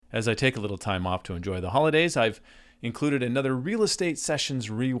As I take a little time off to enjoy the holidays, I've included another Real Estate Sessions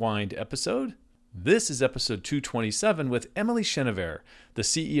Rewind episode. This is episode 227 with Emily Chenevert, the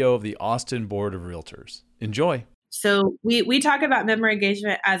CEO of the Austin Board of Realtors. Enjoy. So we talk about member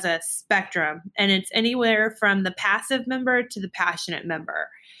engagement as a spectrum, and it's anywhere from the passive member to the passionate member.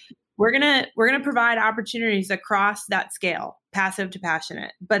 We're gonna provide opportunities across that scale, passive to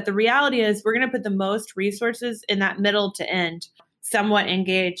passionate. But the reality is we're gonna put the most resources in that middle to end, somewhat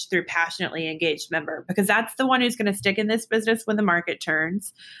engaged through passionately engaged member, because that's the one who's going to stick in this business when the market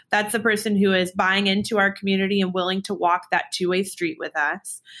turns. That's the person who is buying into our community and willing to walk that two-way street with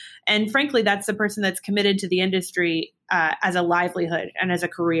us. And frankly, that's the person that's committed to the industry as a livelihood and as a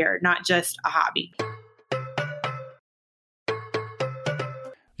career, not just a hobby.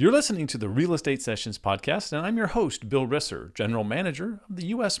 You're listening to the Real Estate Sessions podcast, and I'm your host, Bill Risser, General Manager of the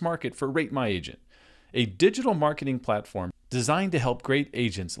U.S. market for Rate My Agent, a digital marketing platform designed to help great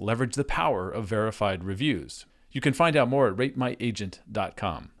agents leverage the power of verified reviews. You can find out more at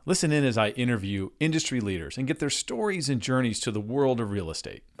ratemyagent.com. Listen in as I interview industry leaders and get their stories and journeys to the world of real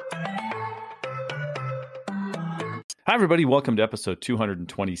estate. Hi, everybody. Welcome to episode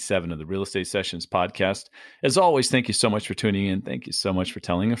 227 of the Real Estate Sessions podcast. As always, thank you so much for tuning in. Thank you so much for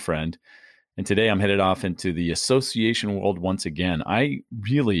telling a friend. And today I'm headed off into the association world once again. I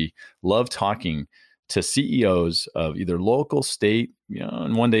really love talking to CEOs of either local, state,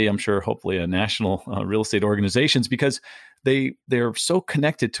 and one day I'm sure hopefully a national real estate organizations, because they're so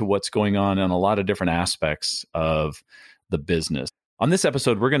connected to what's going on a lot of different aspects of the business. On this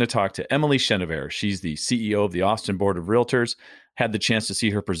episode, we're going to talk to Emily Chenevert. She's the CEO of the Austin Board of Realtors. Had the chance to see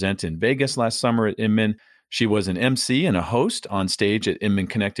her present in Vegas last summer at Inman. She was an MC and a host on stage at Inman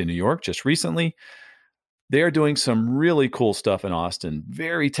Connect in New York just recently. They are doing some really cool stuff in Austin,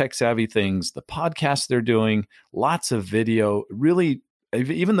 very tech-savvy things, the podcasts they're doing, lots of video, really,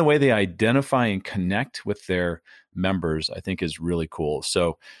 even the way they identify and connect with their members, I think is really cool.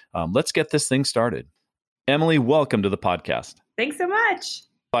 So let's get this thing started. Emily, welcome to the podcast. Thanks so much.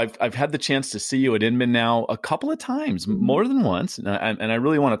 I've had the chance to see you at Inman now a couple of times, more than once, and I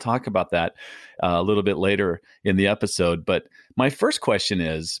really want to talk about that a little bit later in the episode. But my first question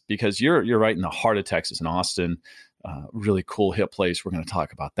is, because you're right in the heart of Texas in Austin, really cool, hip place. We're going to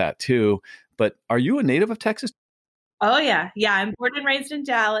talk about that too. But are you a native of Texas? Oh, yeah. Yeah, I'm born and raised in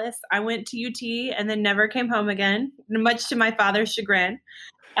Dallas. I went to UT and then never came home again, much to my father's chagrin.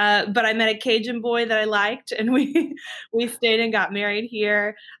 But I met a Cajun boy that I liked, and we stayed and got married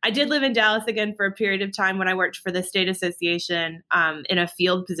here. I did live in Dallas again for a period of time when I worked for the state association in a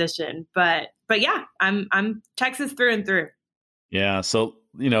field position. But yeah, I'm Texas through and through. Yeah. So,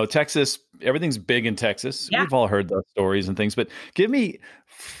 Texas, everything's big in Texas. Yeah. We've all heard those stories and things, but give me,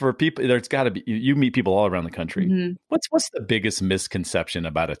 for people, there's got to be, you meet people all around the country. Mm-hmm. What's the biggest misconception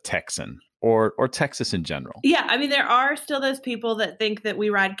about a Texan or Texas in general? Yeah. I mean, there are still those people that think that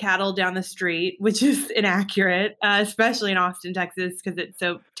we ride cattle down the street, which is inaccurate, especially in Austin, Texas, because it's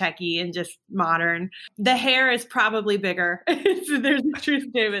so techie and just modern. The hair is probably bigger. So there's a true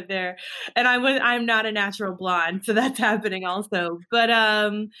statement there. And I'm not a natural blonde, so that's happening also. But,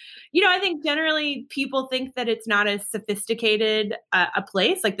 I think generally people think that it's not as sophisticated a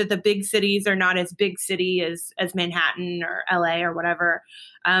place, like that the big cities are not as big city as Manhattan or LA or whatever.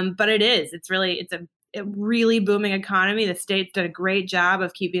 But it is. It's a really booming economy. The state's done a great job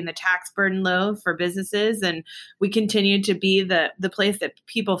of keeping the tax burden low for businesses, and we continue to be the place that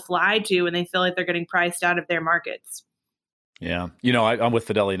people fly to when they feel like they're getting priced out of their markets. Yeah. I'm with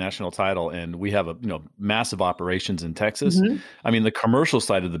Fidelity National Title, and we have massive operations in Texas. Mm-hmm. I mean, the commercial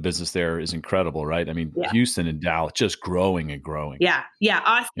side of the business there is incredible, right? I mean, yeah. Houston and Dallas just growing and growing. Yeah. Yeah.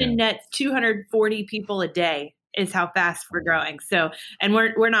 Austin nets 240 people a day is how fast we're growing. So, and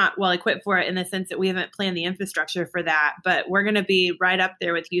we're not well equipped for it in the sense that we haven't planned the infrastructure for that, but we're going to be right up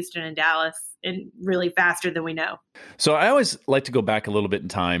there with Houston and Dallas and really faster than we know. So I always like to go back a little bit in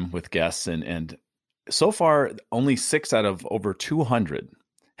time with guests, and so far, only 6 out of over 200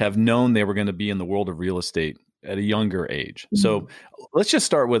 have known they were going to be in the world of real estate at a younger age. Mm-hmm. So let's just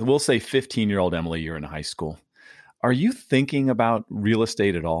start with, we'll say 15-year-old Emily, you're in high school. Are you thinking about real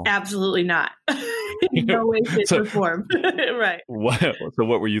estate at all? Absolutely not. No way, shape, or form. Right. So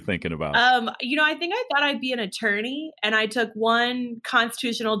what were you thinking about? I think I thought I'd be an attorney, and I took one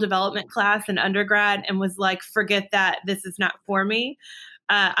constitutional development class in undergrad and was like, forget that. This is not for me.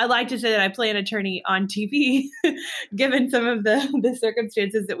 I like to say that I play an attorney on TV, given some of the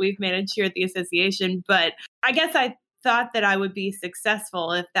circumstances that we've managed here at the association. But I guess I thought that I would be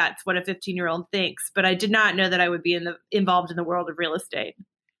successful if that's what a 15-year-old thinks. But I did not know that I would be involved in the world of real estate.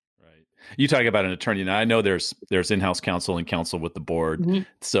 Right. You talk about an attorney. Now I know there's in-house counsel and counsel with the board. Mhm.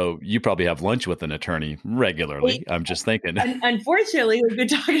 So you probably have lunch with an attorney regularly. I'm just thinking. Unfortunately, we've been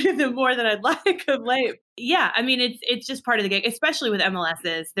talking to them more than I'd like of late. Yeah, I mean, it's just part of the game, especially with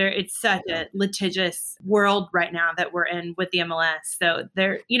MLSs. It's such a litigious world right now that we're in with the MLS. So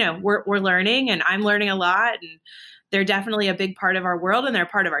we're learning, and I'm learning a lot, and they're definitely a big part of our world, and they're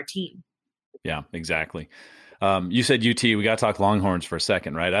part of our team. Yeah, exactly. You said UT. We got to talk Longhorns for a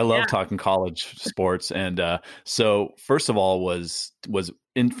second, right? I love talking college sports. And so, first of all, was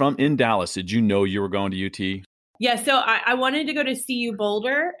in Dallas. Did you know you were going to UT? Yeah, so I wanted to go to CU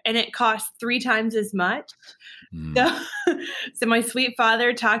Boulder, and it cost 3 times as much. So, so my sweet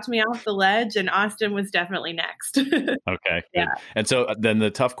father talked me off the ledge, and Austin was definitely next. Okay, good. And so then the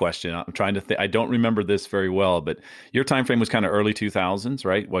tough question, I'm trying to think, I don't remember this very well, but your time frame was kind of early 2000s,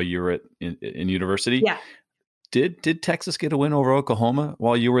 right? While you were in university. Yeah. Did Texas get a win over Oklahoma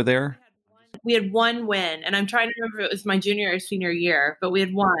while you were there? We had one win, and I'm trying to remember if it was my junior or senior year, but we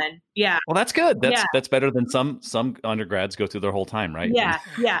had one. Yeah. Well, that's good. That's better than some undergrads go through their whole time, right? Yeah.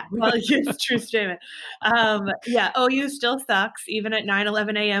 Well, it's a true statement. OU still sucks, even at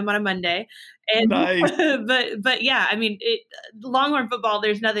 9:11 a.m. on a Monday. And Nice. but yeah, I mean, Longhorn football,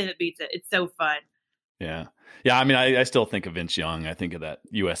 there's nothing that beats it. It's so fun. Yeah. I mean, I still think of Vince Young. I think of that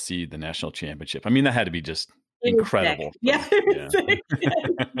USC, the national championship. I mean, that had to be just incredible. Yeah.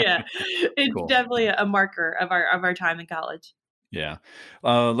 It's cool. Definitely a marker of our time in college. Yeah.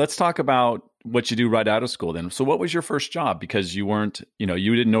 Let's talk about what you do right out of school then. So what was your first job? Because you weren't,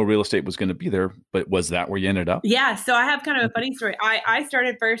 you didn't know real estate was going to be there, but was that where you ended up? Yeah. So I have kind of a funny story. I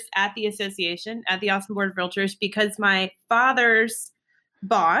started first at the association, at the Austin Board of Realtors, because my father's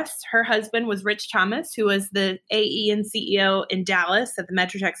boss, her husband, was Rich Thomas, who was the AE and CEO in Dallas at the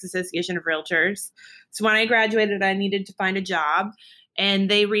Metro Texas Association of Realtors. So when I graduated, I needed to find a job. And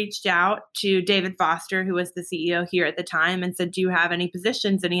they reached out to David Foster, who was the CEO here at the time, and said, do you have any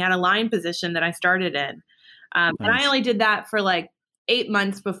positions? And he had a line position that I started in. Nice. And I only did that for like 8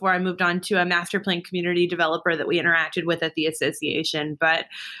 months before I moved on to a master plan community developer that we interacted with at the association. But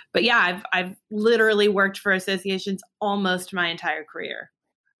yeah, I've literally worked for associations almost my entire career.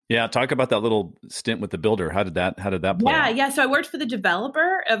 Yeah, talk about that little stint with the builder. How did that play out? Yeah. So I worked for the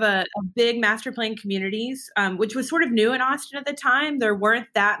developer of a big master plan communities, which was sort of new in Austin at the time. There weren't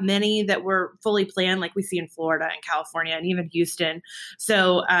that many that were fully planned like we see in Florida and California and even Houston.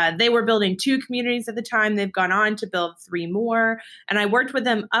 So they were building 2 communities at the time. They've gone on to build 3 more. And I worked with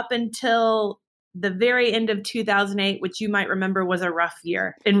them up until the very end of 2008, which you might remember was a rough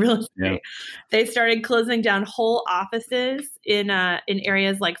year in real estate. Yeah. They started closing down whole offices in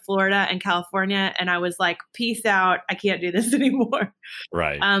areas like Florida and California. And I was like, peace out. I can't do this anymore.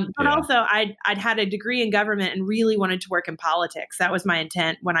 Right. But also I'd had a degree in government and really wanted to work in politics. That was my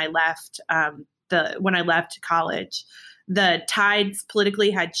intent when I left college. The tides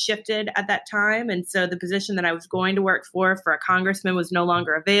politically had shifted at that time. And so the position that I was going to work for a congressman was no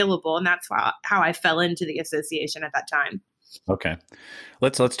longer available. And that's how I fell into the association at that time. Okay.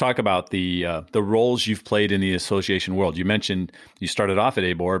 Let's talk about the roles you've played in the association world. You mentioned you started off at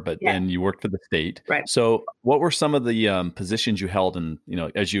ABOR, but then you worked for the state. Right. So what were some of the positions you held in,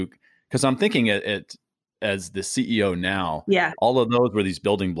 because I'm thinking as the CEO now, all of those were these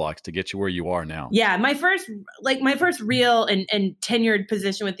building blocks to get you where you are now. Yeah. My first real and tenured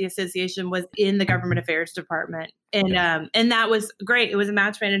position with the association was in the government affairs department. And that was great. It was a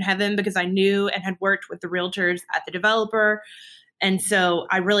match made in heaven because I knew and had worked with the realtors at the developer. And so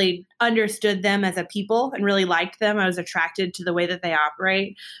I really understood them as a people and really liked them. I was attracted to the way that they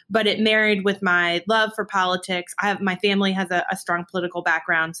operate, but it married with my love for politics. My family has a strong political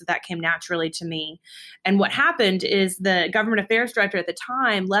background, so that came naturally to me. And what happened is the government affairs director at the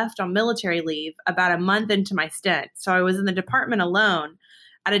time left on military leave about a month into my stint. So I was in the department alone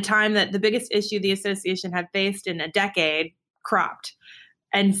at a time that the biggest issue the association had faced in a decade cropped.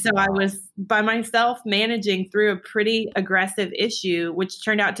 And so I was by myself managing through a pretty aggressive issue, which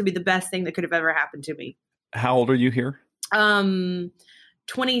turned out to be the best thing that could have ever happened to me. How old are you here?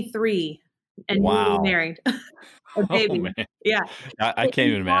 23 and newly married. A baby. Oh, man. Yeah. I can't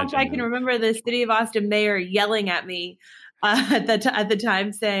even imagine. I can remember the city of Austin mayor yelling at me at the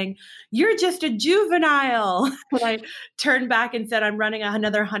time saying, "You're just a juvenile." And I turned back and said, "I'm running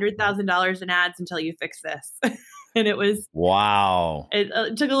another $100,000 in ads until you fix this." And it was wow.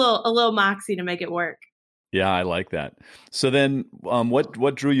 It took a little moxie to make it work. Yeah, I like that. So then,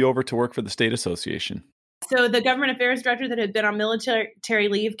 what drew you over to work for the state association? So the government affairs director that had been on military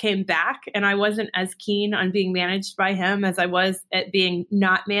leave came back, and I wasn't as keen on being managed by him as I was at being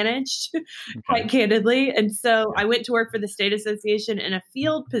not managed, Okay. quite candidly. And so I went to work for the state association in a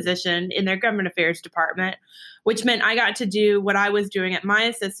field position in their government affairs department, which meant I got to do what I was doing at my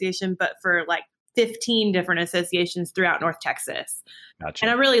association, but for like 15 different associations throughout North Texas. Gotcha. And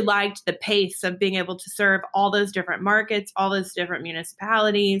I really liked the pace of being able to serve all those different markets, all those different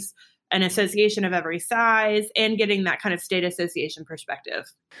municipalities, an association of every size, and getting that kind of state association perspective.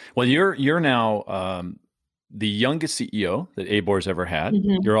 Well, you're now the youngest CEO that ABOR's ever had.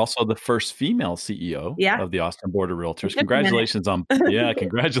 Mhm. You're also the first female CEO Yeah. of the Austin Board of Realtors. It took a minute. Congratulations on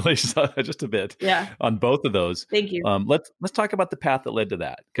congratulations just a bit Yeah. on both of those. Thank you. Let's talk about the path that led to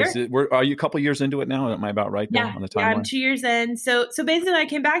that, because Sure. are you a couple years into it now? Am I about right there on the Yeah, I'm timeline? 2 years in. So basically, I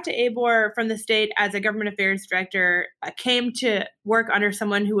came back to ABOR from the state as a government affairs director. I came to work under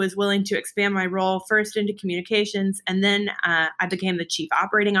someone who was willing to expand my role first into communications, and then I became the chief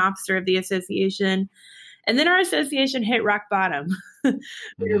operating officer of the association. And then our association hit rock bottom.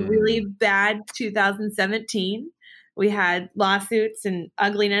 We had a really bad 2017. We had lawsuits and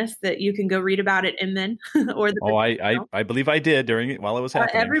ugliness that you can go read about at Inman or the. Oh, I believe I did while it was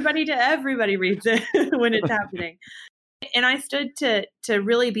happening. Everybody reads it when it's happening. And I stood to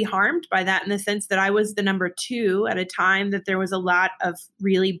really be harmed by that, in the sense that I was the number 2 at a time that there was a lot of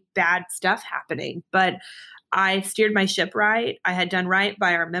really bad stuff happening. But I steered my ship right. I had done right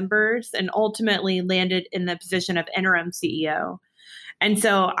by our members and ultimately landed in the position of interim CEO. And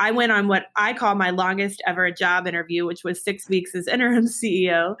so I went on what I call my longest ever job interview, which was 6 weeks as interim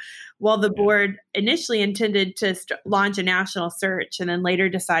CEO, while the board initially intended to launch a national search, and then later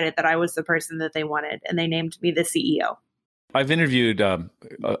decided that I was the person that they wanted, and they named me the CEO. I've interviewed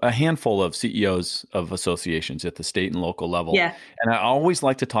a handful of CEOs of associations at the state and local level. Yeah. And I always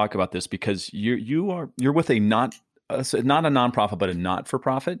like to talk about this because you're with not a nonprofit, but a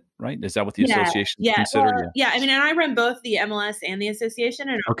not-for-profit, right? Is that what the association considered? Well, yeah. I mean, and I run both the MLS and the association,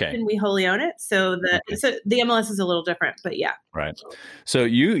 and often we wholly own it. So the MLS is a little different, but yeah. Right. So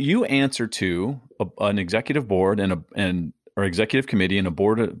you answer to an executive board or executive committee and a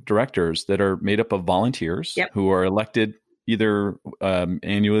board of directors that are made up of volunteers who are elected either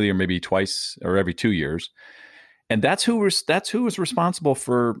annually or maybe twice or every 2 years. And that's who is responsible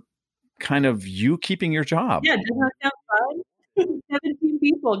for kind of you keeping your job. Yeah, doesn't that sound fun? 17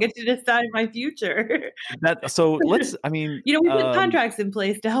 people get to decide my future. We put contracts in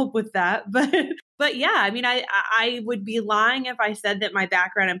place to help with that, but yeah, I mean, I would be lying if I said that my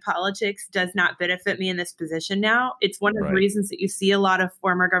background in politics does not benefit me in this position now. It's one of the reasons that you see a lot of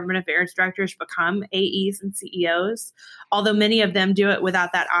former government affairs directors become AEs and CEOs, although many of them do it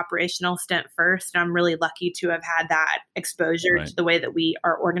without that operational stint first. And I'm really lucky to have had that exposure to the way that we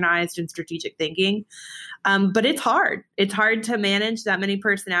are organized and strategic thinking. But it's hard. It's hard to manage that many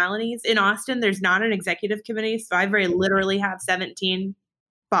personalities. In Austin, there's not an executive committee, so I very literally have 17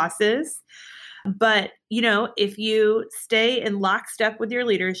 bosses. But, if you stay in lockstep with your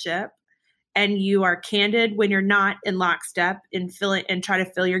leadership and you are candid when you're not in lockstep and try to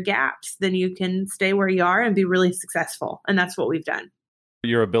fill your gaps, then you can stay where you are and be really successful. And that's what we've done.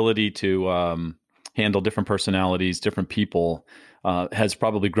 Your ability to handle different personalities, different people has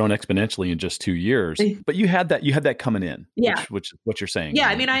probably grown exponentially in just 2 years. But you had that coming in, which is what you're saying. Yeah,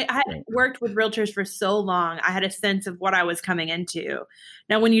 I mean, I had worked with realtors for so long. I had a sense of what I was coming into.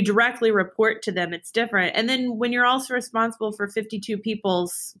 Now, when you directly report to them, it's different. And then when you're also responsible for 52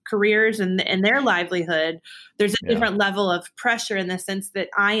 people's careers and their livelihood, there's a different level of pressure, in the sense that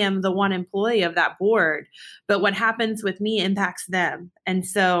I am the one employee of that board. But what happens with me impacts them. And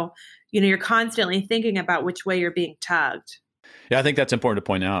so, you're constantly thinking about which way you're being tugged. Yeah, I think that's important to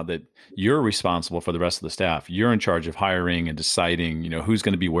point out, that you're responsible for the rest of the staff. You're in charge of hiring and deciding, who's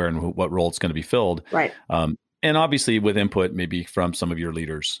going to be where and what role it's going to be filled. Right. And obviously with input maybe from some of your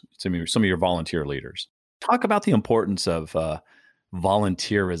leaders, some of your volunteer leaders. Talk about the importance of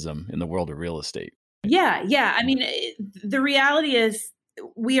volunteerism in the world of real estate. Yeah. I mean, the reality is,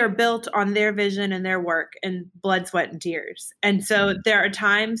 we are built on their vision and their work and blood, sweat, and tears. And so there are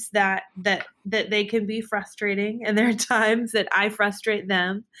times that they can be frustrating, and there are times that I frustrate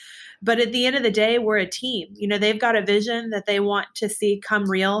them. But at the end of the day, we're a team. They've got a vision that they want to see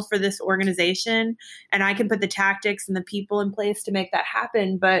come real for this organization, and I can put the tactics and the people in place to make that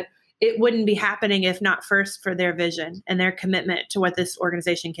happen. But it wouldn't be happening if not first for their vision and their commitment to what this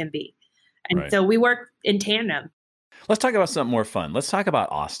organization can be. And so we work in tandem. Let's talk about something more fun. Let's talk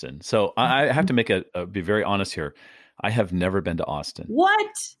about Austin. So I have to be very honest here. I have never been to Austin.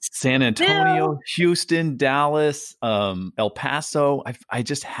 What? San Antonio, Houston, Dallas, El Paso. I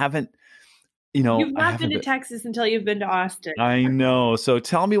just haven't. You've I not been haven't to been. Texas until you've been to Austin. I know. So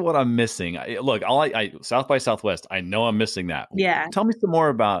tell me what I'm missing. Look, South by Southwest. I know I'm missing that. Yeah. Tell me some more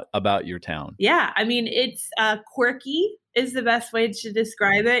about your town. Yeah. I mean, it's quirky is the best way to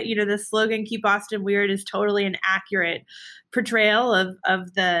describe it. The slogan "Keep Austin Weird" is totally an accurate portrayal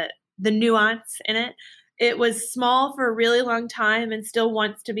of the nuance in it. It was small for a really long time and still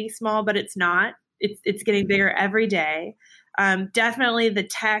wants to be small, but it's not. It's getting bigger every day. Definitely the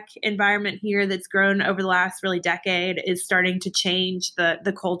tech environment here that's grown over the last really decade is starting to change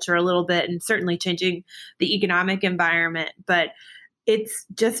the culture a little bit, and certainly changing the economic environment. But it's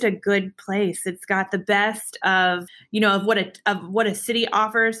just a good place. It's got the best of what a city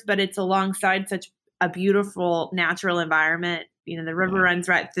offers, but it's alongside such a beautiful natural environment. The river Yeah. runs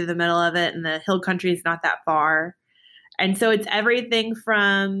right through the middle of it, and the hill country is not that far. And so it's everything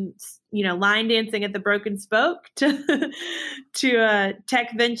from line dancing at the Broken Spoke to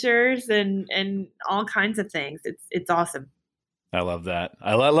tech ventures and all kinds of things. It's awesome. I love that.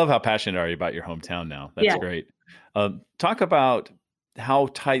 I love how passionate are you about your hometown now. That's Yeah. great. Talk about how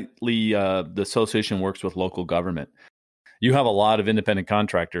tightly the association works with local government. You have a lot of independent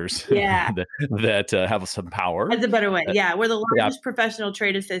contractors Yeah. that have some power. That's a better way. Yeah, we're the Yeah. largest professional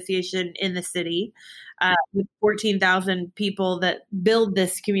trade association in the city, with 14,000 people that build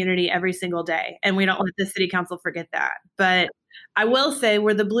this community every single day, and we don't let the city council forget that. But I will say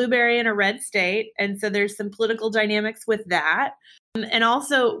we're the blueberry in a red state, and so there's some political dynamics with that. And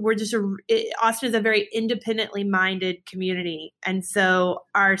also, Austin is a very independently minded community. And so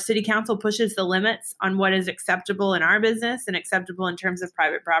our city council pushes the limits on what is acceptable in our business and acceptable in terms of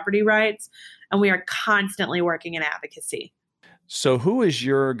private property rights. And we are constantly working in advocacy. So who is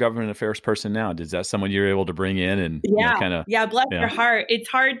your government affairs person now? Is that someone you're able to bring in and kind of? Yeah, bless Yeah. her heart. It's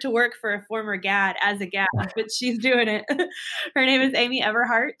hard to work for a former GAD as a GAD, but she's doing it. Her name is Amy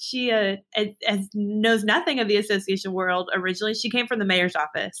Everhart. She knows nothing of the association world originally. She came from the mayor's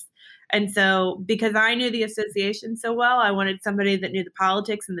office. And so because I knew the association so well, I wanted somebody that knew the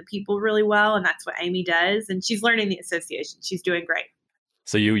politics and the people really well. And that's what Amy does. And she's learning the association. She's doing great.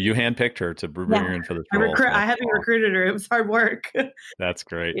 So you handpicked her to bring her in for the role. I haven't recruited her. It was hard work. That's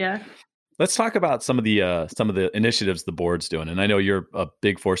great. Yeah. Let's talk about some of the initiatives the board's doing. And I know you're a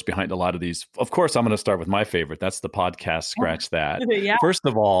big force behind a lot of these. Of course, I'm going to start with my favorite. That's the podcast, Scratch That. Yeah. First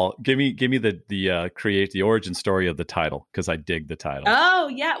of all, give me the origin story of the title, because I dig the title. Oh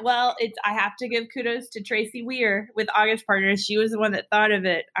yeah. Well, I have to give kudos to Tracy Weir with August Partners. She was the one that thought of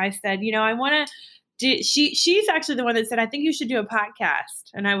it. I said, I want to she's actually the one that said, I think you should do a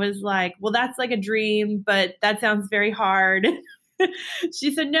podcast. And I was like, well, that's like a dream, but that sounds very hard.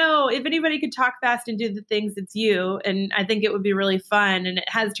 She said, no, if anybody could talk fast and do the things, it's you. And I think it would be really fun. And it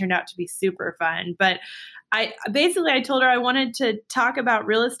has turned out to be super fun. But I told her I wanted to talk about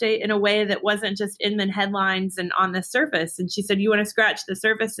real estate in a way that wasn't just Inman headlines and on the surface. And she said, you want to scratch the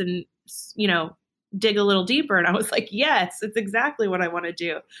surface and, dig a little deeper. And I was like, yes, it's exactly what I want to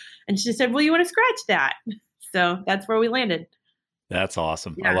do. And she said, well, you want to scratch that. So that's where we landed. That's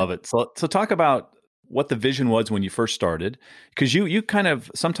awesome. Yeah. I love it. So talk about what the vision was when you first started, because you kind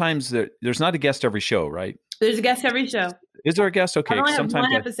of, sometimes there's not a guest every show, right? There's a guest every show. Is there a guest? Okay. I only have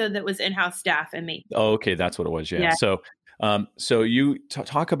one episode that was in-house staff and me. Oh, okay. That's what it was. Yeah. So you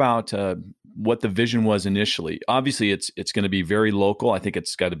talk about what the vision was initially. Obviously, it's going to be very local. I think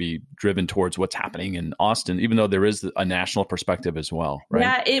it's got to be driven towards what's happening in Austin, even though there is a national perspective as well, right?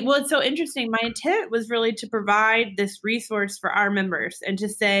 Yeah, it's so interesting. My intent was really to provide this resource for our members and to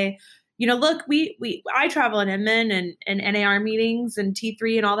say, look, I travel in Inman and NAR meetings and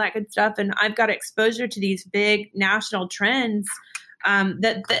T3 and all that good stuff, and I've got exposure to these big national trends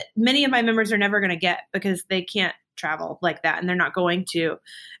that many of my members are never going to get because they can't travel like that and they're not going to.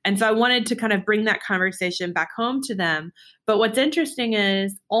 And so I wanted to kind of bring that conversation back home to them. But what's interesting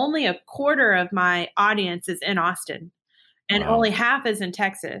is only a quarter of my audience is in Austin and only half is in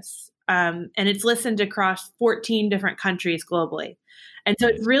Texas. And it's listened across 14 different countries globally. And so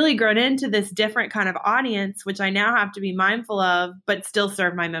it's really grown into this different kind of audience, which I now have to be mindful of, but still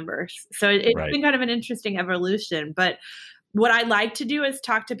serve my members. So it's been kind of an interesting evolution. But what I like to do is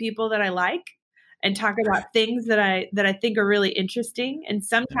talk to people that I like and talk about things that I think are really interesting. And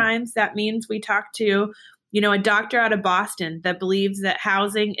sometimes that means we talk to, a doctor out of Boston that believes that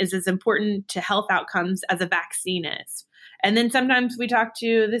housing is as important to health outcomes as a vaccine is. And then sometimes we talk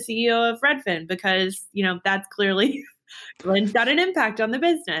to the CEO of Redfin because, that's clearly Glenn's got an impact on the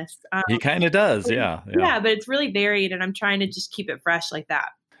business. He kind of does. Yeah. But it's really varied and I'm trying to just keep it fresh like that.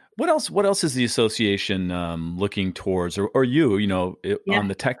 What else is the association looking towards, or you, on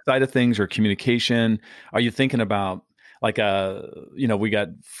the tech side of things or communication? Are you thinking about like we got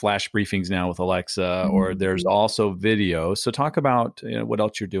flash briefings now with Alexa, or there's Mhm. also video. So talk about what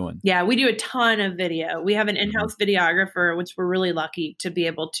else you're doing. Yeah, we do a ton of video. We have an Mhm. in-house videographer, which we're really lucky to be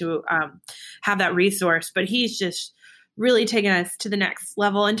able to have that resource. But he's just really taken us to the next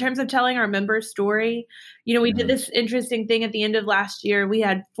level in terms of telling our members' story. We did Mhm. this interesting thing at the end of last year. We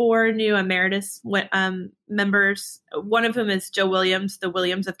had 4 new emeritus members. One of whom is Joe Williams, the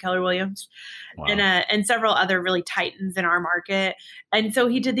Williams of Keller Williams, Wow. and several other really titans in our market. And so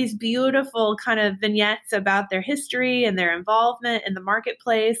he did these beautiful kind of vignettes about their history and their involvement in the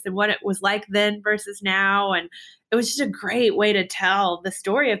marketplace and what it was like then versus now. And it was just a great way to tell the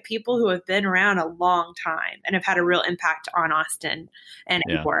story of people who have been around a long time and have had a real impact on Austin and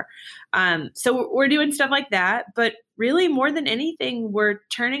Yeah. Ybor. So we're doing stuff like that, but really more than anything, we're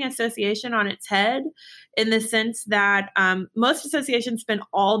turning association on its head in the sense that most associations spend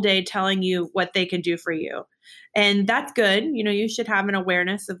all day telling you what they can do for you. And that's good. You should have an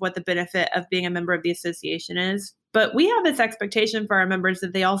awareness of what the benefit of being a member of the association is. But we have this expectation for our members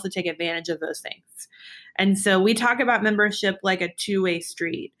that they also take advantage of those things. And so we talk about membership like a two-way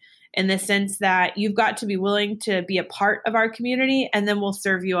street in the sense that you've got to be willing to be a part of our community, and then we'll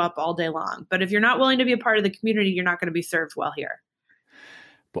serve you up all day long. But if you're not willing to be a part of the community, you're not going to be served well here.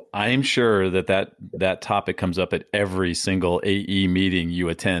 Well, I'm sure that topic comes up at every single AE meeting you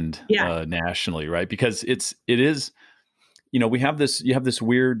attend nationally, right? Because it is, you have this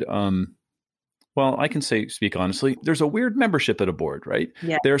weird, well, I can speak honestly, there's a weird membership at a board, right?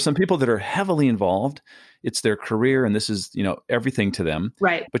 Yeah. There are some people that are heavily involved. It's their career and this is, everything to them.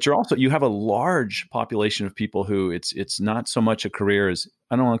 Right. But you have a large population of people who it's not so much a career as,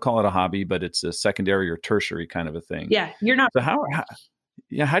 I don't want to call it a hobby, but it's a secondary or tertiary kind of a thing. Yeah. You're not. So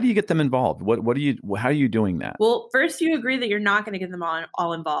how do you get them involved? How are you doing that? Well, first you agree that you're not going to get them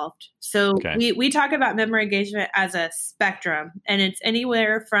all involved. So we talk about member engagement as a spectrum, and it's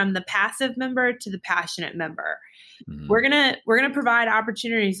anywhere from the passive member to the passionate member. Mm-hmm. We're going to provide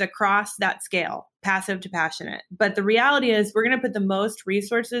opportunities across that scale, passive to passionate. But the reality is we're going to put the most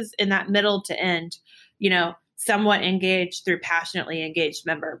resources in that middle to end, somewhat engaged through passionately engaged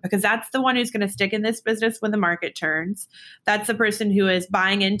member, because that's the one who's going to stick in this business when the market turns. That's the person who is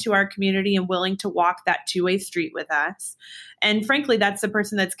buying into our community and willing to walk that two-way street with us. And frankly, that's the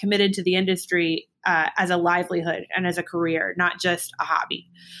person that's committed to the industry as a livelihood and as a career, not just a hobby.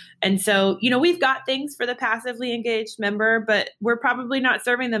 And so, we've got things for the passively engaged member, but we're probably not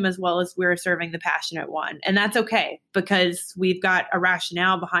serving them as well as we're serving the passionate one. And that's okay, because we've got a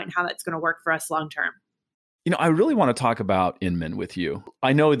rationale behind how that's going to work for us long term. I really want to talk about Inman with you.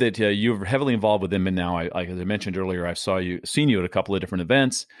 I know that you're heavily involved with Inman now. As I mentioned earlier, I've seen you at a couple of different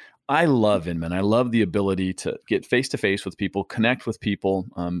events. I love Inman. I love the ability to get face-to-face with people, connect with people.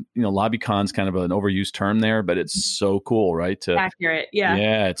 LobbyCon's kind of an overused term there, but it's so cool, right? Accurate, yeah.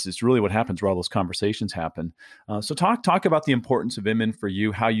 Yeah, it's really what happens where all those conversations happen. So talk about the importance of Inman for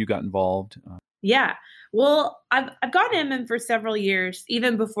you, how you got involved. Yeah. Well, I've gotten Inman for several years,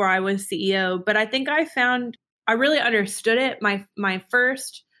 even before I was CEO, but I think I really understood it. My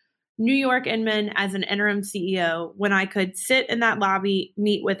first New York Inman as an interim CEO, when I could sit in that lobby,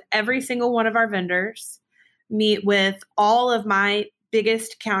 meet with every single one of our vendors, meet with all of my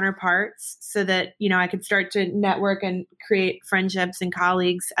biggest counterparts so that, I could start to network and create friendships and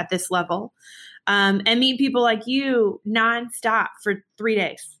colleagues at this level, and meet people like you nonstop for 3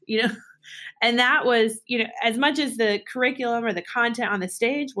 days, And that was, as much as the curriculum or the content on the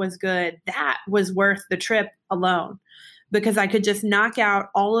stage was good, that was worth the trip alone, because I could just knock out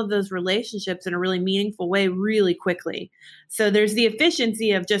all of those relationships in a really meaningful way really quickly. So there's the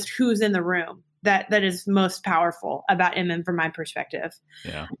efficiency of just who's in the room that is most powerful about Inman from my perspective.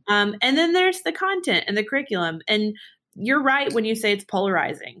 Yeah. And then there's the content and the curriculum. And you're right when you say it's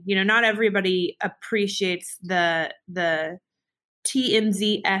polarizing. Not everybody appreciates the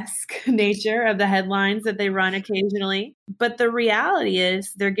TMZ-esque nature of the headlines that they run occasionally. But the reality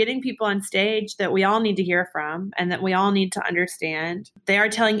is they're getting people on stage that we all need to hear from and that we all need to understand. They are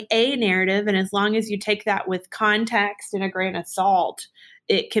telling a narrative, and as long as you take that with context and a grain of salt,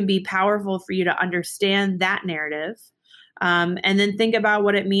 it can be powerful for you to understand that narrative. And then think about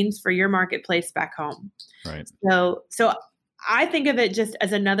what it means for your marketplace back home. Right. So I think of it just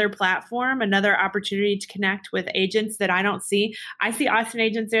as another platform, another opportunity to connect with agents that I don't see. I see Austin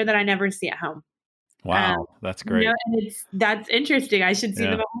agents there that I never see at home. Wow, that's great. And that's interesting. I should see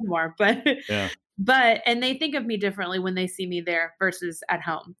them at home more, and they think of me differently when they see me there versus at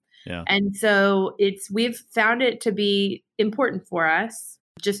home. Yeah. And so we've found it to be important for us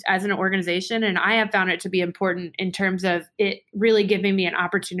just as an organization. And I have found it to be important in terms of it really giving me an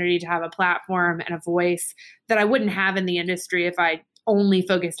opportunity to have a platform and a voice that I wouldn't have in the industry if I only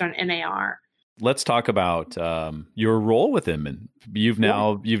focused on NAR. Let's talk about your role with him. And you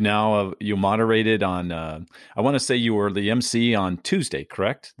moderated on. I want to say you were the MC on Tuesday,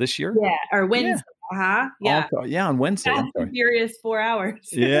 correct? This year? Yeah, or Wednesday. Yeah. Yeah. Yeah, on Wednesday. Fast and Furious 4 hours.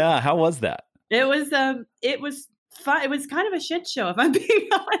 Yeah. How was that? It was fun. It was kind of a shit show, if I'm being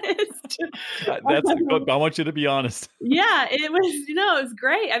honest. I want you to be honest. Yeah, it was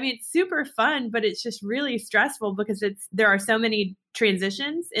great. I mean, it's super fun, but it's just really stressful because there are so many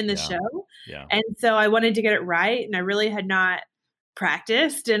transitions in the show. Yeah. And so I wanted to get it right, and I really had not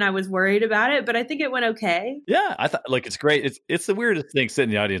practiced, and I was worried about it, but I think it went okay. Yeah, I thought it's great. It's the weirdest thing sitting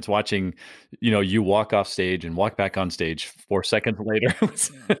in the audience watching, you walk off stage and walk back on stage 4 seconds later.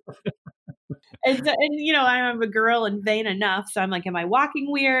 And I'm a girl and vain enough, so I'm like, am I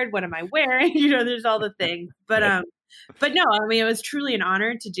walking weird? What am I wearing? There's all the things. But no, I mean, it was truly an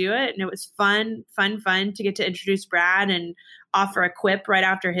honor to do it, and it was fun to get to introduce Brad and offer a quip right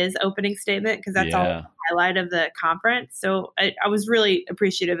after his opening statement, because that's all the highlight of the conference. So I was really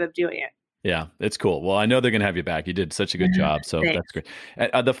appreciative of doing it. Yeah, it's cool. Well, I know they're going to have you back. You did such a good job, so that's great.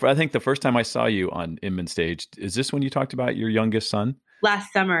 I think the first time I saw you on Inman stage, is this when you talked about your youngest son?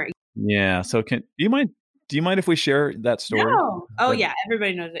 Last summer. Yeah. So do you mind if we share that story? No. Oh, yeah.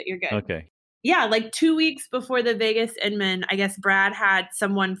 Everybody knows it. You're good. Okay. Yeah. Like 2 weeks before the Vegas Inman, I guess Brad had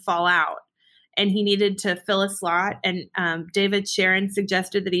someone fall out and he needed to fill a slot. And David Sharon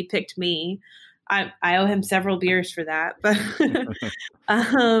suggested that he picked me. I owe him several beers for that. But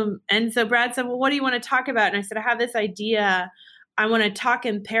and so Brad said, well, what do you want to talk about? And I said, I have this idea. I want to talk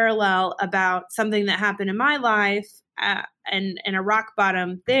in parallel about something that happened in my life and a rock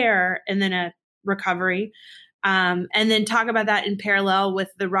bottom there, and then a recovery. And then talk about that in parallel with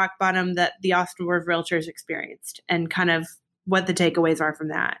the rock bottom that the Austin Board of Realtors experienced and kind of what the takeaways are from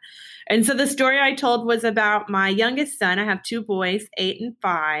that. And so the story I told was about my youngest son. I have 2 boys, 8 and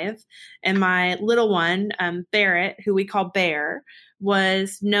 5. And my little one, Barrett, who we call Bear,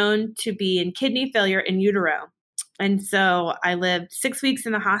 was known to be in kidney failure in utero. And so I lived 6 weeks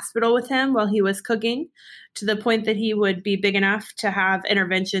in the hospital with him while he was cooking, to the point that he would be big enough to have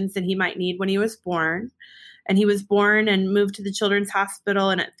interventions that he might need when he was born. And he was born and moved to the Children's Hospital.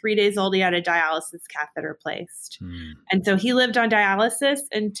 And at 3 days old, he had a dialysis catheter placed. And so he lived on dialysis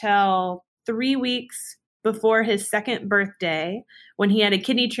until 3 weeks before his 2nd birthday, when he had a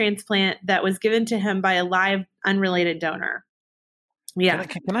kidney transplant that was given to him by a live, unrelated donor. Yeah.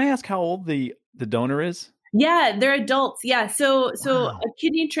 Can I ask how old the donor is? Yeah, they're adults. Yeah. So a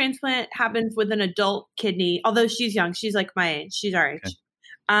kidney transplant happens with an adult kidney, although she's young. She's like my age. She's our age. Okay.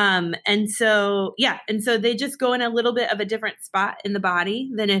 And so they just go in a little bit of a different spot in the body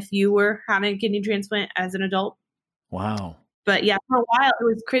than if you were having a kidney transplant as an adult. Wow. But yeah, for a while it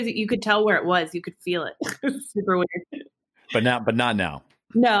was crazy. You could tell where it was. You could feel it. It was super weird. But not now.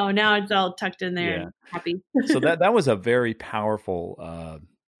 No, now it's all tucked in there and happy. So that was a very powerful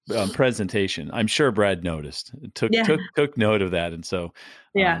presentation. I'm sure Brad noticed. Took note of that, and so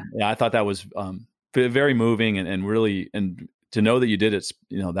I thought that was very moving and really, and to know that you did it,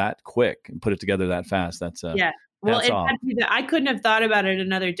 that quick and put it together that fast. That's Well, I couldn't have thought about it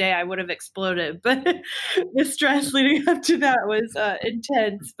another day. I would have exploded, but the stress leading up to that was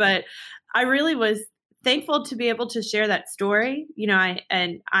intense. But I really was thankful to be able to share that story.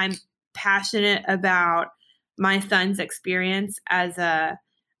 I'm passionate about my son's experience as a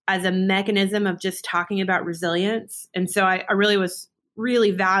mechanism of just talking about resilience. And so I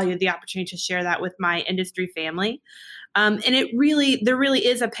really valued the opportunity to share that with my industry family. And there really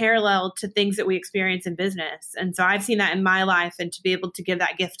is a parallel to things that we experience in business. And so I've seen that in my life, and to be able to give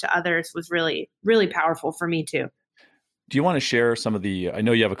that gift to others was really, really powerful for me too. Do you want to share some of I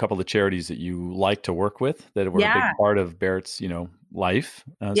know you have a couple of charities that you like to work with that were a big part of Barrett's, life.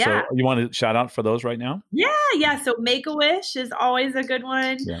 So you want to shout out for those right now? Yeah. So Make-A-Wish is always a good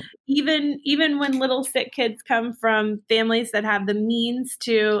one. Yeah. Even when little sick kids come from families that have the means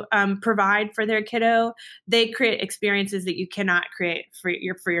to provide for their kiddo, they create experiences that you cannot create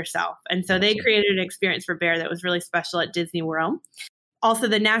for yourself. And so they created an experience for Bear that was really special at Disney World. Also,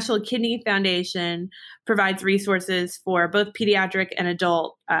 the National Kidney Foundation provides resources for both pediatric and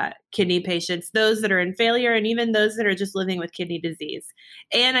adult kidney patients, those that are in failure and even those that are just living with kidney disease.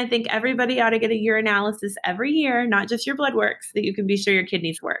 And I think everybody ought to get a urinalysis every year, not just your blood work, so that you can be sure your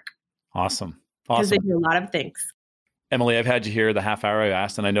kidneys work. Awesome. Because they do a lot of things. Emily, I've had you here the half hour I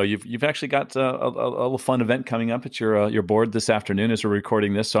asked, and I know you've actually got a little fun event coming up at your board this afternoon as we're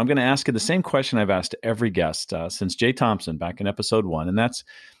recording this. So I'm going to ask you the same question I've asked every guest since Jay Thompson back in episode 1, and that's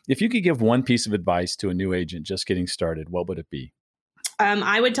if you could give one piece of advice to a new agent just getting started, what would it be?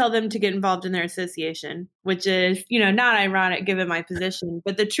 I would tell them to get involved in their association, which is, not ironic given my position.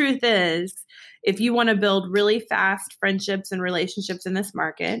 But the truth is, if you want to build really fast friendships and relationships in this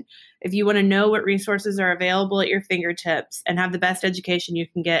market, if you want to know what resources are available at your fingertips and have the best education you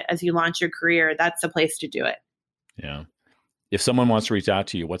can get as you launch your career, that's the place to do it. Yeah. If someone wants to reach out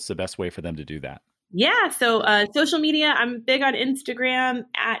to you, what's the best way for them to do that? Yeah. So social media, I'm big on Instagram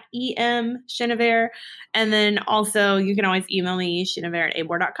at Chenevert. And then also you can always email me,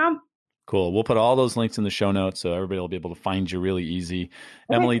 chenevert@abor.com. Cool. We'll put all those links in the show notes so everybody will be able to find you really easy.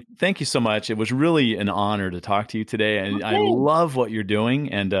 Okay. Emily, thank you so much. It was really an honor to talk to you today. And I love what you're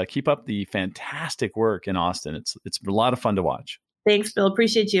doing, and keep up the fantastic work in Austin. It's a lot of fun to watch. Thanks, Bill.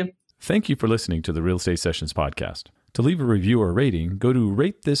 Appreciate you. Thank you for listening to the Real Estate Sessions podcast. To leave a review or rating, go to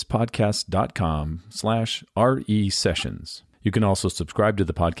ratethispodcast.com/RE sessions. You can also subscribe to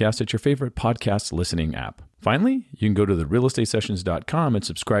the podcast at your favorite podcast listening app. Finally, you can go to therealestatesessions.com and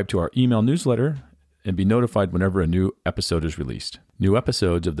subscribe to our email newsletter and be notified whenever a new episode is released. New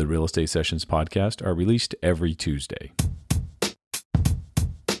episodes of the Real Estate Sessions podcast are released every Tuesday.